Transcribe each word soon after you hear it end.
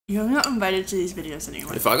You're not invited to these videos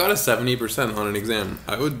anymore. If I got a 70% on an exam,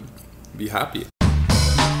 I would be happy.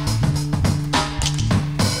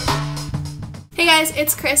 Hey guys,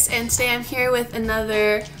 it's Chris, and today I'm here with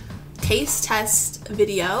another taste test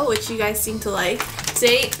video, which you guys seem to like.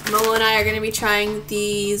 Today, Momo and I are going to be trying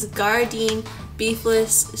these Gardein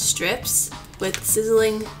Beefless strips with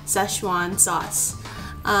sizzling Szechuan sauce.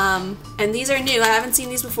 And these are new. I haven't seen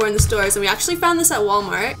these before in the stores, and we actually found this at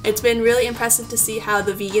Walmart. It's been really impressive to see how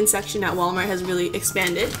the vegan section at Walmart has really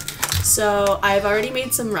expanded. So I've already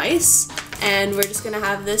made some rice, and we're just gonna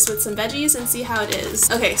have this with some veggies and see how it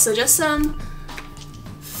is. Okay, so just some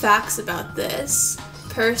facts about this.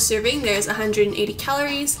 Per serving, there's 180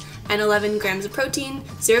 calories and 11 grams of protein,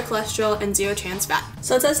 0 cholesterol, and 0 trans fat.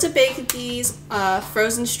 So it says to bake these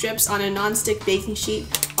frozen strips on a non-stick baking sheet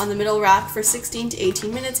on the middle rack for 16 to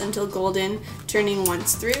 18 minutes until golden, turning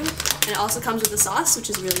once through. And it also comes with a sauce, which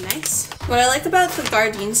is really nice. What I like about the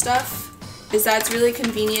Gardein stuff is that it's really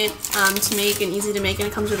convenient to make and easy to make, and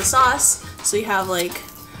it comes with a sauce, so you have like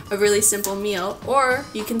a really simple meal. Or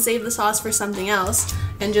you can save the sauce for something else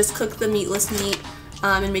and just cook the meatless meat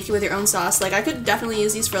and make it with your own sauce. Like, I could definitely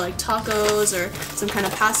use these for like tacos or some kind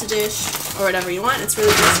of pasta dish or whatever you want. It's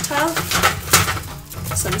really versatile.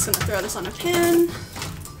 So I'm just gonna throw this on a pan.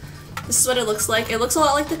 This is what it looks like. It looks a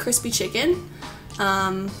lot like the crispy chicken,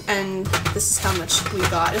 and this is how much we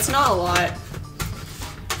got. It's not a lot.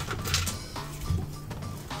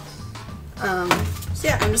 So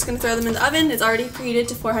yeah, I'm just gonna throw them in the oven. It's already preheated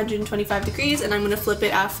to 425 degrees, and I'm gonna flip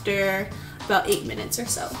it after about 8 minutes or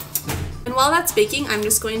so. And while that's baking, I'm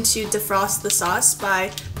just going to defrost the sauce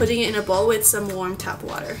by putting it in a bowl with some warm tap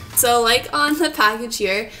water. So like on the package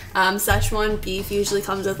here, Szechuan beef usually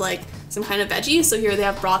comes with like some kind of veggie. So here they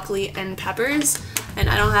have broccoli and peppers, and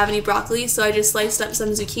I don't have any broccoli, so I just sliced up some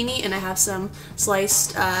zucchini, and I have some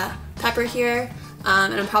sliced pepper here.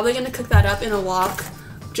 And I'm probably gonna cook that up in a wok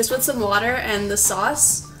just with some water and the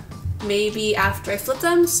sauce, maybe after I flip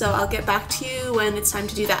them. So I'll get back to you when it's time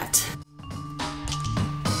to do that.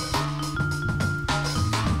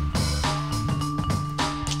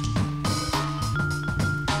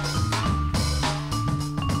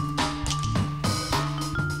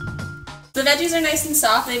 The veggies are nice and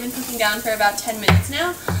soft. They've been cooking down for about 10 minutes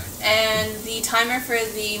now, and the timer for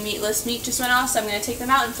the meatless meat just went off, so I'm going to take them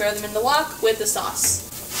out and throw them in the wok with the sauce.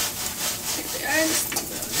 Here they are. Just throw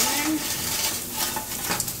them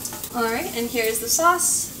in. Alright, and here's the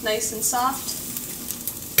sauce, nice and soft.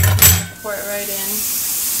 Pour it right in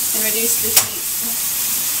and reduce the heat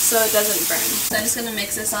so it doesn't burn. So I'm just going to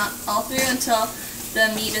mix this all through until the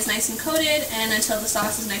meat is nice and coated and until the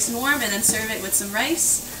sauce is nice and warm, and then serve it with some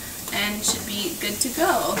rice, and it should be good to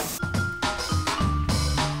go.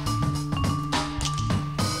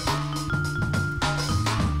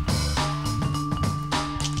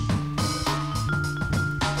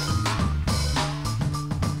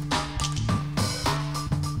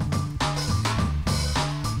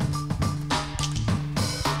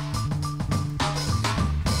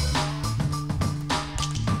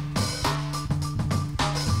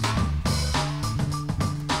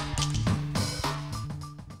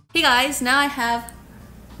 Hey guys, now I have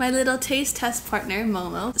my little taste test partner,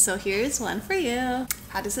 Momo. So here's one for you.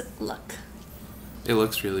 How does it look? It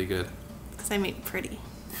looks really good. Because I made it pretty.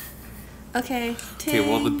 Okay, ting. Okay,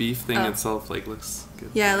 well the beef thing itself like looks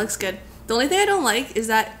good. Yeah, it looks good. The only thing I don't like is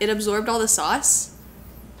that it absorbed all the sauce,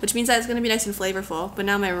 which means that it's going to be nice and flavorful, but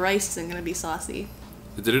now my rice isn't going to be saucy.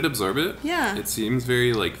 Did it absorb it? Yeah. It seems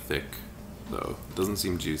very like thick, though. It doesn't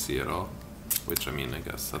seem juicy at all. Which, I mean, I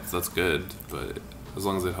guess that's good, but as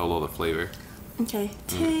long as it held all the flavor. Okay,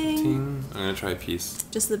 ting. I'm gonna try a piece.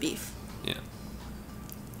 Just the beef. Yeah.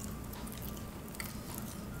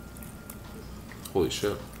 Holy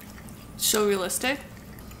shit. So realistic.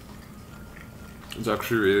 It's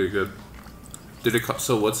actually really good. Did it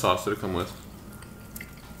so what sauce did it come with?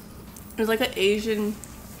 It's like an Asian,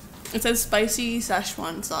 it says spicy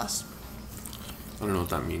Szechuan sauce. I don't know what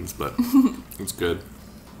that means, but it's good.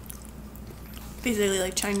 Basically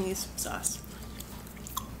like Chinese sauce.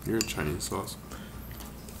 You're a Chinese sauce.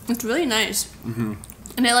 It's really nice. Mm-hmm.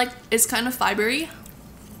 And it's kind of fibery.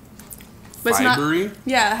 But Fibery? It's not,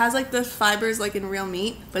 yeah, it has like the fibers like in real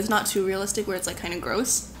meat, but it's not too realistic where it's like kind of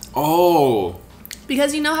gross. Oh!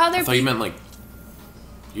 Because you know how they're... I thought you meant like,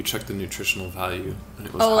 you checked the nutritional value and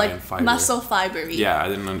it was high in fiber. Muscle fibery. Yeah,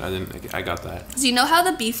 I got that. So you know how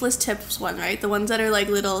the Beefless tips one, right? The ones that are like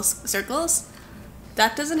little circles?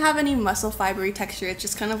 That doesn't have any muscle fibery texture. It's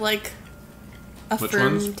just kind of like a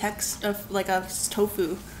firm text of like a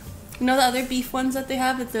tofu. You know the other beef ones that they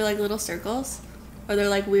have? That they're like little circles? Or they're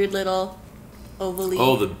like weird little ovally.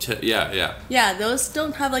 Oh, yeah. Yeah, those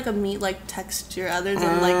don't have like a meat-like texture other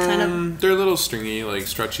than like kind of... They're a little stringy, like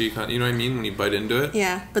stretchy, you know what I mean, when you bite into it?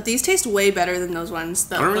 Yeah, but these taste way better than those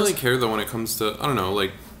ones. I don't really care though when it comes to, I don't know,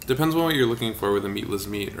 like, depends on what you're looking for with a meatless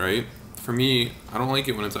meat, right? For me, I don't like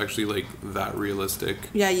it when it's actually like that realistic.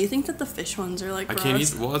 Yeah, you think that the fish ones are like gross. I can't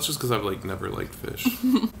eat, well, that's just because I've like never liked fish,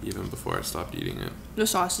 even before I stopped eating it. The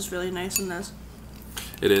sauce is really nice in this.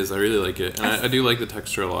 It is, I really like it, and I do like the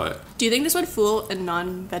texture a lot. Do you think this would fool a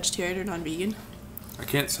non-vegetarian or non-vegan? I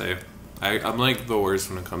can't say. I'm like the worst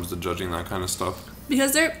when it comes to judging that kind of stuff.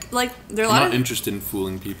 Because I'm not interested in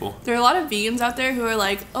fooling people. There are a lot of vegans out there who are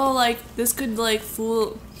like, oh, like this could like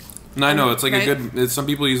fool. No, I know it's like right? some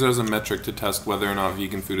people use it as a metric to test whether or not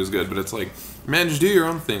vegan food is good, but it's like, man, just do your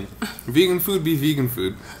own thing. Vegan food be vegan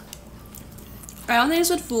food. I don't think this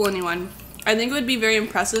would fool anyone. I think it would be very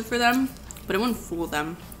impressive for them, but it wouldn't fool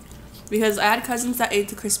them. Because I had cousins that ate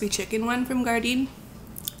the crispy chicken one from Gardein,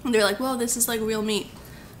 and they're like, "Whoa, this is like real meat,"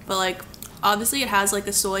 but like obviously it has like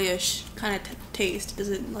a soyish kind of taste. It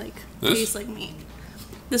doesn't like taste like meat.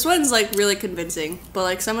 This one's like really convincing, but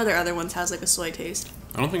like some of their other ones has like a soy taste.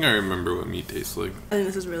 I don't think I remember what meat tastes like. I think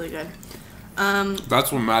this is really good.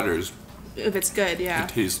 That's what matters. If it's good, yeah. It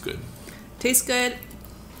tastes good. Tastes good.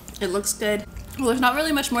 It looks good. Well, there's not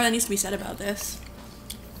really much more that needs to be said about this.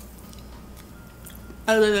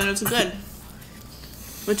 Other than it's good.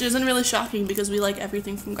 Which isn't really shocking because we like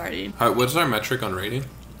everything from Gardein. What's our metric on rating?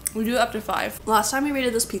 We do up to 5. Last time we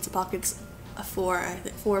rated those pizza pockets a 4, I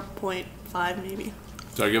think 4.5 maybe.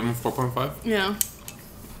 Did I give them 4.5? Yeah.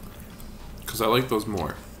 Because I like those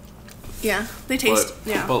more. Yeah, they taste,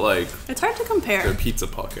 yeah. But like... It's hard to compare. They're pizza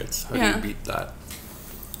pockets. How do you beat that?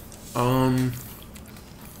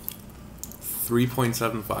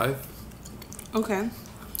 3.75. Okay.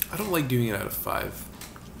 I don't like doing it out of 5.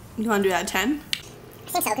 You want to do that at 10? I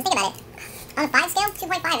think so, because think about it. On a 5 scale,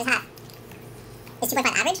 2.5 is half. Is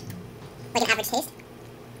 2.5 average? Like an average taste?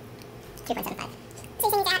 2.75. So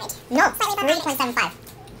you're saying it's average? No, slightly above 3.75.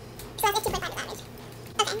 So I think 2.5 is average.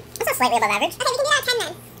 Okay. That's not slightly above average. Okay, we can do that at 10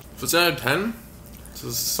 then. If it's out of 10, it's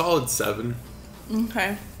a solid 7.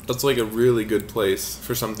 Okay. That's like a really good place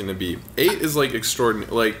for something to be. 8 is like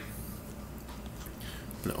extraordinary. Like,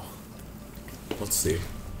 no. Let's see.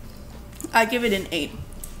 I give it an 8.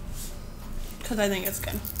 Because I think it's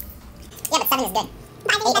good. Yeah, but 7 is good. 8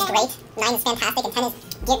 is great, 9 is fantastic, and 10 is,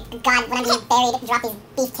 dear God, when I'm being buried, drop these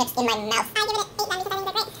beef tips in my mouth. I give it an 8, 9, because I think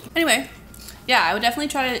they're great. Anyway, yeah, I would definitely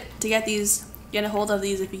try to get a hold of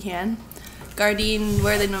these if you can. Gardein,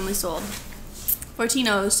 where are they normally sold?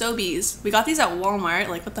 Fortino's, Sobeys. We got these at Walmart,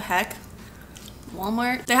 like what the heck?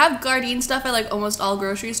 Walmart? They have Gardein stuff at like almost all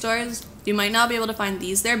grocery stores. You might not be able to find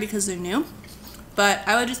these there because they're new. But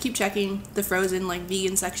I would just keep checking the frozen like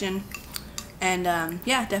vegan section. And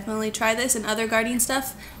yeah, definitely try this and other Gardein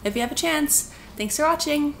stuff if you have a chance. Thanks for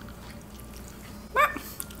watching.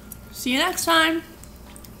 See you next time.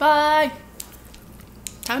 Bye.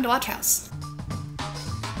 Time to watch House.